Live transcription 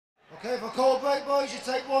Okay, for a cold break, boys, you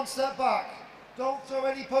take one step back. Don't throw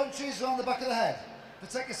any punches around the back of the head.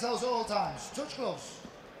 Protect yourselves at all times. Touch gloves.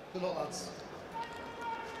 Good luck, lads.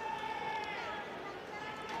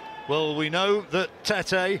 Well, we know that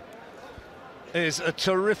Tete is a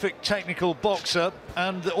terrific technical boxer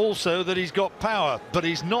and also that he's got power, but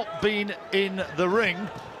he's not been in the ring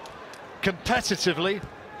competitively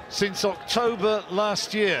since October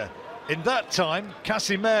last year. In that time,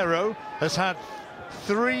 Casimero has had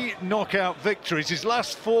 3 knockout victories. His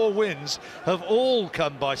last 4 wins have all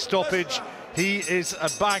come by stoppage. He is a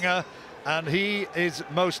banger, and he is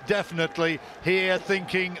most definitely here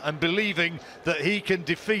thinking and believing that he can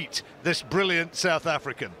defeat this brilliant South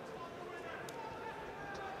African.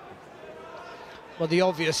 Well, the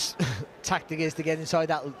obvious tactic is to get inside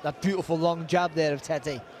that beautiful long jab there of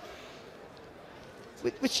Tete,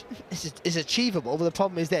 which is achievable, but the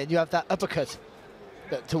problem is then you have that uppercut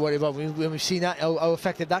to worry about. When we've seen that, how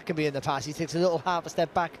effective that can be in the past. He takes a little half a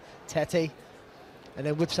step back, Tete, and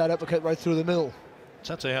then whips that uppercut right through the middle.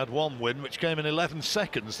 Tete had 1 win, which came in 11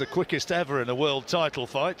 seconds, the quickest ever in a world title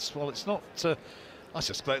fight. Well, it's not, I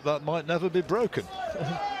suspect that might never be broken.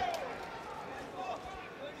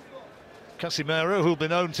 Casimero, who'll be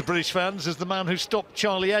known to British fans as the man who stopped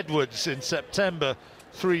Charlie Edwards in September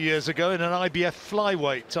 3 years ago in an IBF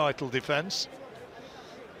flyweight title defence.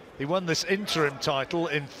 He won this interim title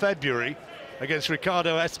in February against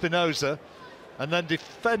Ricardo Espinosa and then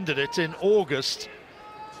defended it in August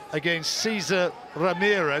against Cesar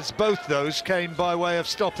Ramirez. Both those came by way of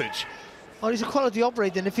stoppage. Oh, he's a quality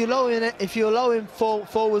operator, and if you allow him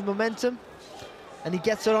forward momentum and he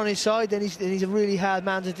gets it on his side, then he's a really hard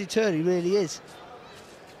man to deter. He really is.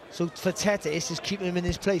 So for Tete, it's just keeping him in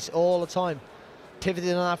his place all the time,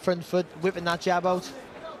 pivoting on that front foot, whipping that jab out,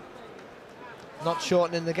 not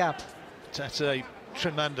shortening the gap. Tete,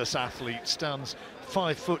 tremendous athlete, stands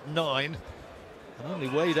 5'9" and only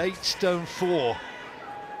weighed 8 stone 4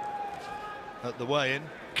 at the weigh-in.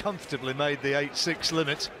 Comfortably made the 8'6"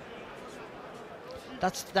 limit.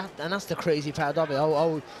 That's the crazy part of it.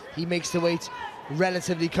 How he makes the weight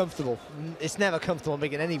relatively comfortable. It's never comfortable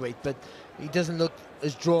making any weight, but he doesn't look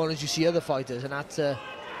as drawn as you see other fighters, and that's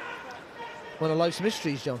one of life's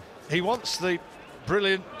mysteries, John. He wants the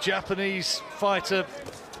brilliant Japanese fighter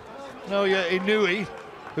Naoya Inoue,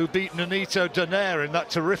 who beat Nonito Donaire in that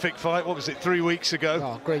terrific fight. What was it, 3 weeks ago?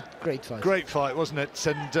 Oh, great fight. Great fight, wasn't it?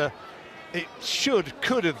 And it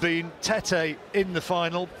could have been Tete in the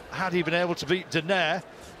final had he been able to beat Donaire,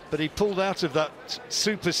 but he pulled out of that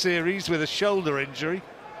Super Series with a shoulder injury.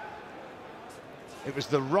 It was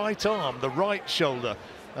the right arm, the right shoulder,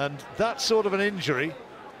 and that sort of an injury,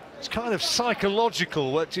 it's kind of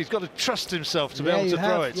psychological. He's got to trust himself to be able to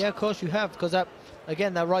throw it. Yeah, of course you have, because that,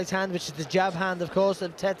 again, that right hand, which is the jab hand, of course,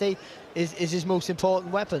 and Tete is his most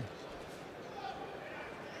important weapon.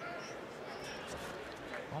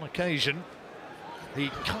 On occasion, he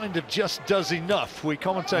kind of just does enough. We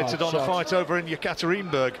commentated on a fight over in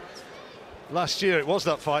Yekaterinburg last year. It was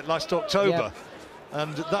that fight last October. Yep.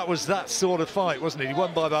 And that was that sort of fight, wasn't it? He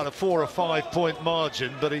won by about a 4 or 5 point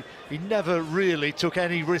margin, but he never really took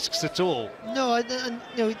any risks at all. No, you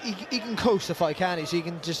know, he can coast the fight, can't he? So he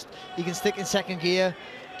can stick in second gear,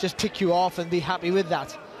 just pick you off and be happy with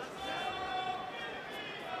that.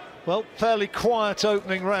 Well, fairly quiet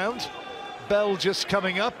opening round. Bell just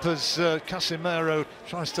coming up as Casimero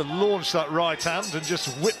tries to launch that right hand and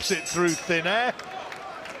just whips it through thin air.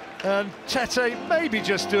 And Tete maybe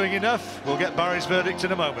just doing enough. We'll get Barry's verdict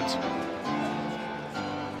in a moment.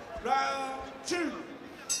 Round 2.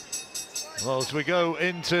 Well, as we go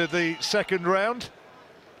into the second round,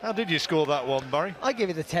 how did you score that one, Barry? I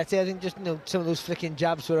give it to Tete. I think just some of those flicking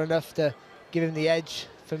jabs were enough to give him the edge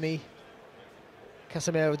for me.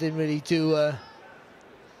 Casimero didn't really do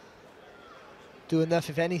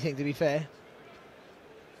enough, if anything, to be fair.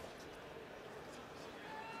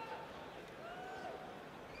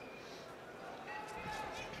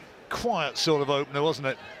 Quiet sort of opener, wasn't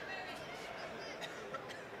it?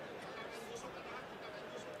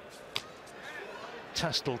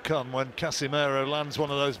 Test will come when Casimero lands one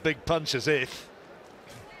of those big punches,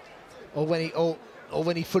 or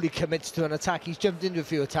when he fully commits to an attack. He's jumped into a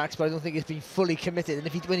few attacks, but I don't think he's been fully committed.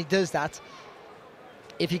 And when he does that,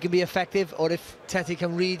 if he can be effective, or if Tete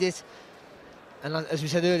can read it, and as we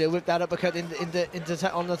said earlier, whip that uppercut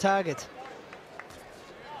on the target.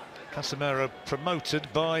 Casimero promoted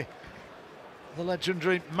by the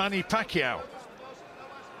legendary Manny Pacquiao.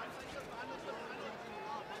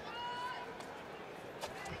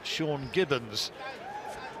 Sean Gibbons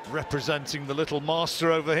representing the little master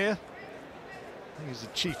over here. He's the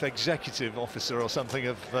chief executive officer or something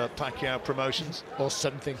of Pacquiao Promotions. Or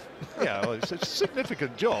something. Yeah, well, it's a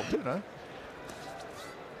significant job, you know.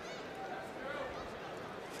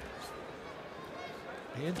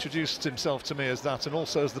 He introduced himself to me as that, and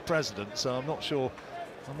also as the president. So I'm not sure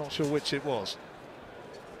which it was.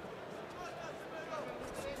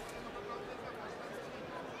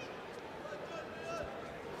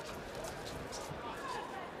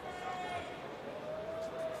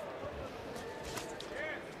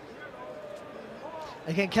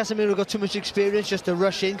 Again, Casimero got too much experience just to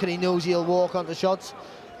rush in because he knows he'll walk onto shots,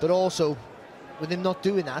 but also with him not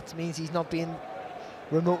doing that means he's not being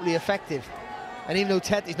remotely effective. And even though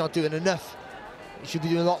Tete's not doing enough, he should be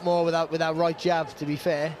doing a lot more with that right jab, to be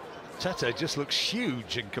fair. Tete just looks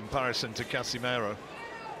huge in comparison to Casimero.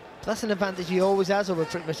 That's an advantage he always has over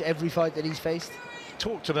pretty much every fight that he's faced.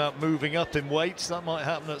 Talked about moving up in weights, that might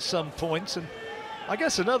happen at some point. And I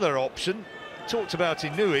guess another option, talked about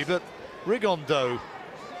Inui, but Rigondeaux,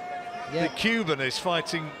 the Cuban, is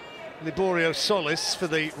fighting Liborio Solis for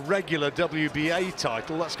the regular WBA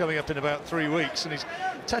title. That's coming up in about 3 weeks, and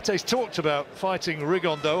Tete's talked about fighting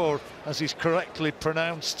Rigondeaux, or as he's correctly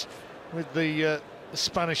pronounced with the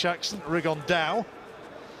Spanish accent, Rigondeaux.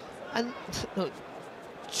 And look,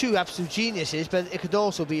 two absolute geniuses, but it could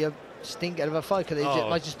also be a stinker of a fight, because they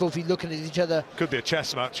might just both be looking at each other. Could be a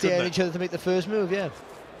chess match, daring each other to make the first move, yeah.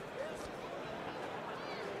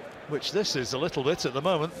 Which this is a little bit at the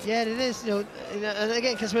moment. Yeah, it is. You know, and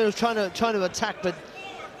again, Casimero's trying to attack, but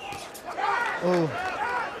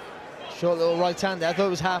short little right hand there. I thought it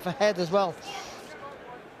was half a head as well.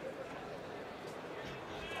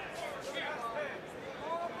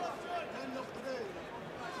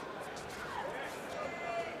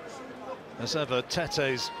 As ever,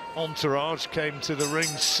 Tete's entourage came to the ring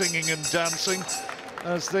singing and dancing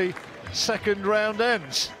as the second round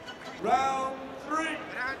ends. Round 3.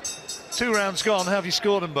 2 rounds gone. Have you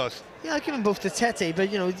scored them both? Yeah, I give them both to Tete,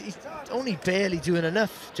 but you know, he's only barely doing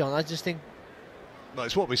enough, John. I just think. Well,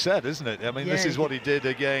 it's what we said, isn't it? I mean, this is what he did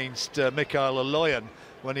against Mikhail Aloyan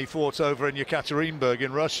when he fought over in Yekaterinburg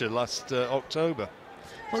in Russia last October.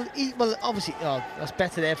 Well, obviously, that's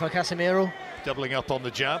better there for Casimero. Doubling up on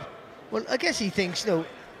the jab. Well, I guess he thinks, you know,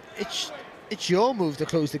 it's your move to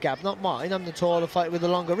close the gap, not mine. I'm the taller fighter with the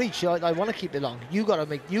longer reach. I want to keep it long. You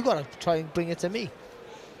gotta try and bring it to me.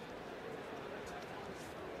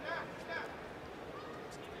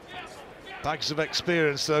 Bags of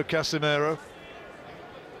experience, though, Casimero.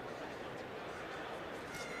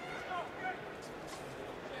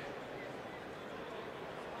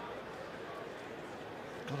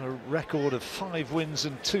 Got a record of 5 wins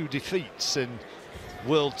and 2 defeats in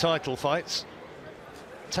world title fights.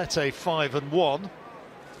 Tete 5-1.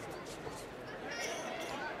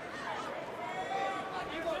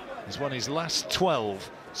 He's won his last 12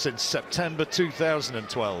 since September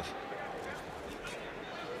 2012.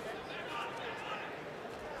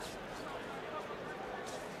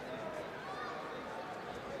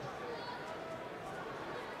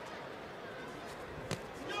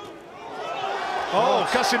 Oh,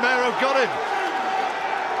 Casimero got him.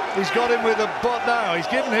 He's got him with a butt now. He's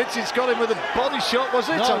given hits. He's got him with a body shot, was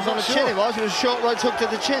it? No, it was on the chin. It was a short right hook to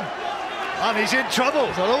the chin. And he's in trouble.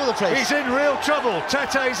 He's all over the place. He's in real trouble.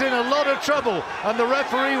 Tete's in a lot of trouble. And the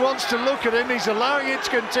referee wants to look at him. He's allowing it to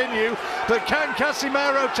continue. But can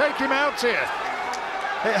Casimero take him out here?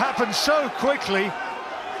 It happened so quickly.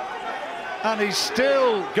 And he's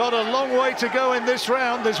still got a long way to go in this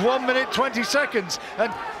round. There's 1 minute 20 seconds.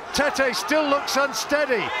 And Tete still looks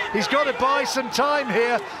unsteady. He's got to buy some time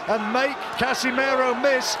here and make Casimero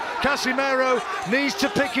miss. Casimero needs to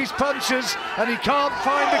pick his punches, and he can't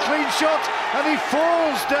find the clean shot, and he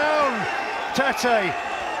falls down. Tete,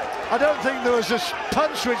 I don't think there was a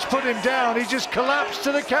punch which put him down. He just collapsed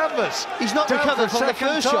to the canvas. He's not recovered from the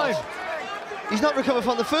first shot. He's not recovered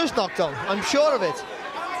from the first knockdown. I'm sure of it.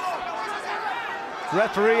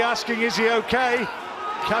 Referee asking, is he okay?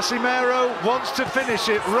 Casimero wants to finish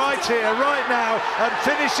it right here, right now, and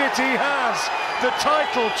finish it he has. The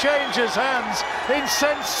title changes hands in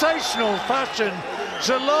sensational fashion.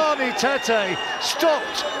 Zolani Tete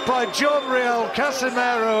stopped by John Riel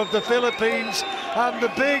Casimero of the Philippines, and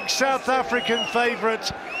the big South African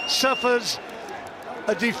favourite suffers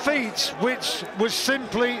a defeat which was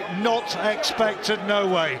simply not expected, no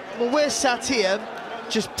way. Well, we're sat here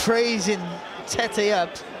just praising Tete up,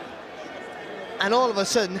 and all of a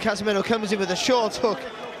sudden Casimero comes in with a short hook,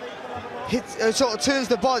 hits, sort of turns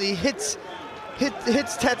the body, hits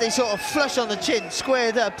Tete sort of flush on the chin,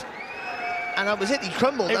 squared up, and that was it. He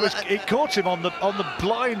crumbled. It caught him on the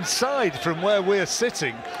blind side from where we're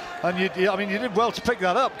sitting, And I mean, you did well to pick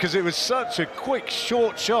that up because it was such a quick,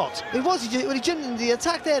 short shot. It was. When he jumped in the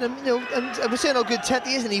attack there, and, you know, and we're saying how good Tete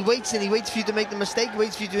is, and he waits for you to make the mistake,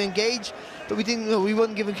 waits for you to engage. But we didn't. You know, we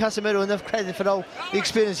weren't giving Casimero enough credit for all the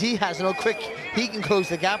experience he has and how quick he can close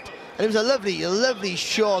the gap. And it was a lovely,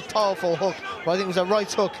 short, powerful hook. Well, I think it was a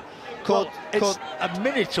right hook. It's a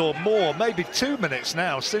minute or more, maybe 2 minutes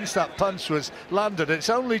now since that punch was landed. It's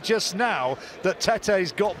only just now that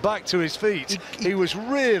Tete's got back to his feet. He was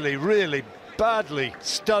really badly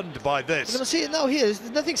stunned by this. We're going to see it now here.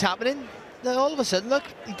 Nothing's happening. Then all of a sudden, look,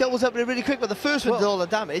 he doubles up really quick, but the first one did all the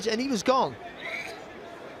damage, and he was gone.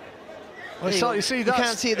 Well, you see, you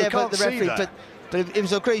can't see it there, but the referee. But it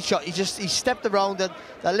was a great shot. He stepped around. The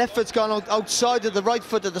left foot's gone outside of the right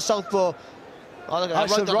foot of the southpaw. Oh, look at that,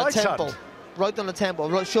 right on the temple. Right on the temple.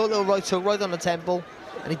 Right, short little right hook, right on the temple.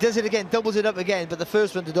 And he does it again, doubles it up again, but the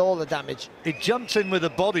first one did all the damage. He jumps in with a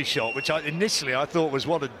body shot, which initially I thought was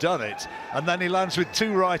what had done it. And then he lands with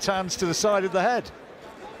 2 right hands to the side of the head.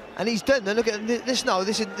 And he's done. Now look at this now.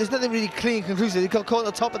 There's nothing really clean, conclusive. He got caught on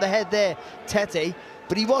the top of the head there, Tete,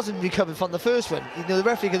 but he wasn't recovered from the first one. You know, the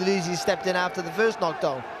referee could have easily stepped in after the first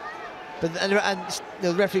knockdown. But you know,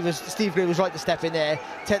 the referee Steve Gray was right to step in there.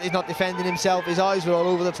 Tete's not defending himself. His eyes were all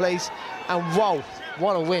over the place. And wow,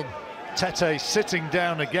 what a win. Tete sitting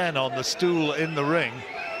down again on the stool in the ring,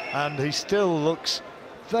 and he still looks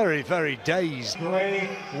very dazed. Gray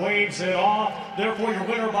waves it off. Therefore, your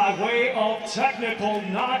winner by way of technical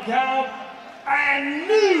knockout and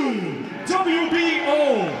new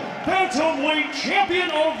WBO Bantamweight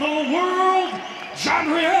Champion of the World,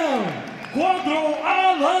 Riel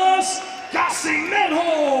Casimero.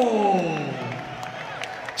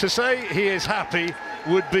 To say he is happy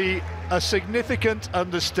would be a significant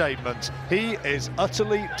understatement. He is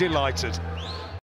utterly delighted.